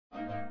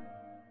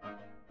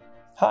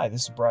Hi,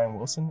 this is Brian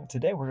Wilson.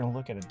 Today we're going to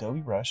look at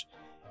Adobe Rush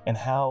and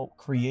how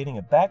creating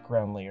a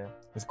background layer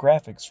with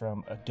graphics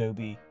from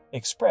Adobe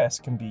Express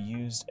can be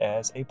used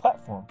as a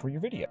platform for your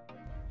video.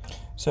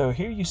 So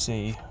here you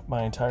see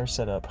my entire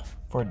setup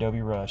for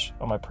Adobe Rush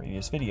on my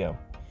previous video.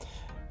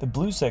 The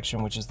blue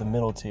section, which is the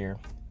middle tier,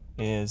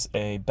 is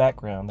a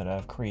background that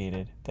I've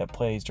created that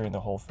plays during the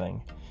whole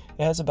thing.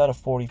 It has about a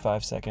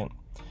 45-second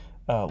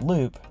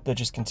loop that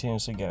just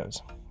continuously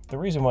goes. The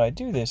reason why I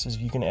do this is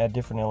you can add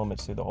different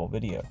elements through the whole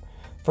video.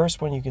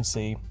 First one you can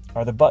see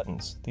are the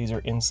buttons. These are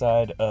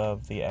inside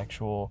of the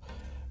actual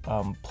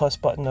plus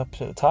button up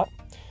to the top.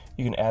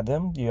 You can add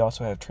them. You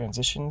also have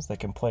transitions that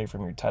can play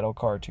from your title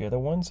card to the other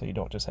one, so you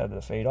don't just have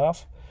the fade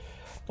off.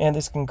 And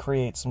this can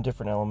create some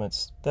different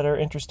elements that are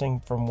interesting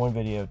from one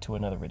video to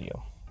another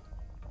video.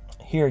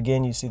 Here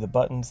again you see the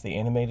buttons, the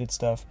animated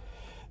stuff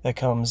that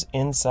comes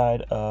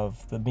inside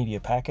of the media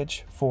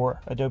package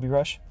for Adobe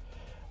Rush.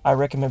 I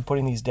recommend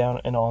putting these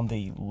down and on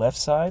the left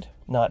side,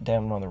 not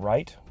down and on the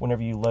right.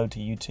 Whenever you load to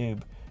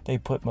YouTube, they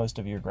put most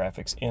of your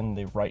graphics in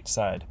the right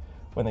side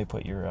when they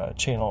put your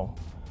channel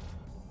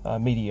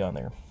media on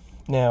there.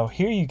 Now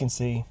here you can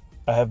see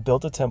I have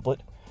built a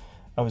template.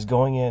 I was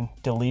going in,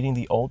 deleting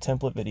the old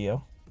template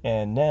video,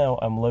 and now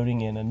I'm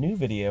loading in a new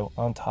video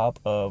on top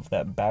of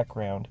that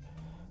background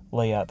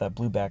layout, that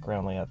blue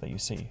background layout that you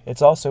see.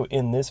 It's also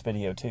in this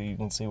video too. You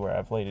can see where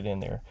I've laid it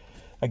in there.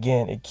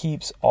 Again, it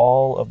keeps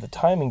all of the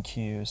timing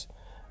cues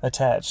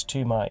attached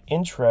to my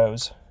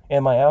intros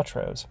and my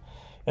outros.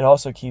 It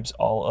also keeps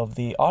all of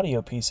the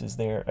audio pieces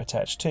there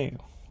attached too.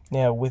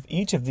 Now, with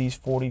each of these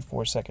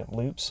 44-second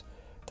loops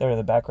that are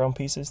the background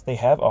pieces, they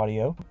have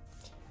audio.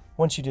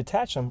 Once you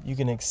detach them, you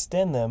can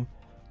extend them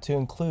to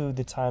include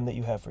the time that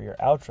you have for your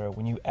outro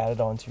when you add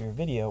it onto your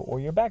video or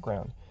your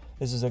background.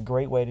 This is a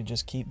great way to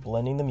just keep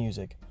blending the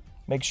music.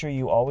 Make sure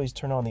you always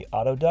turn on the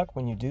auto duck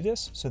when you do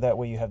this, so that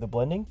way you have the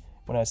blending.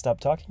 When I stop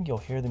talking, you'll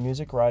hear the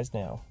music rise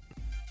now.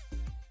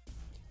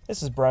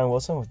 This is Brian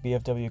Wilson with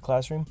BFW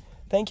Classroom.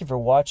 Thank you for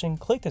watching.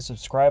 Click the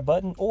subscribe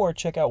button or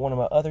check out one of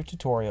my other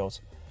tutorials.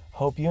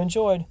 Hope you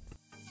enjoyed.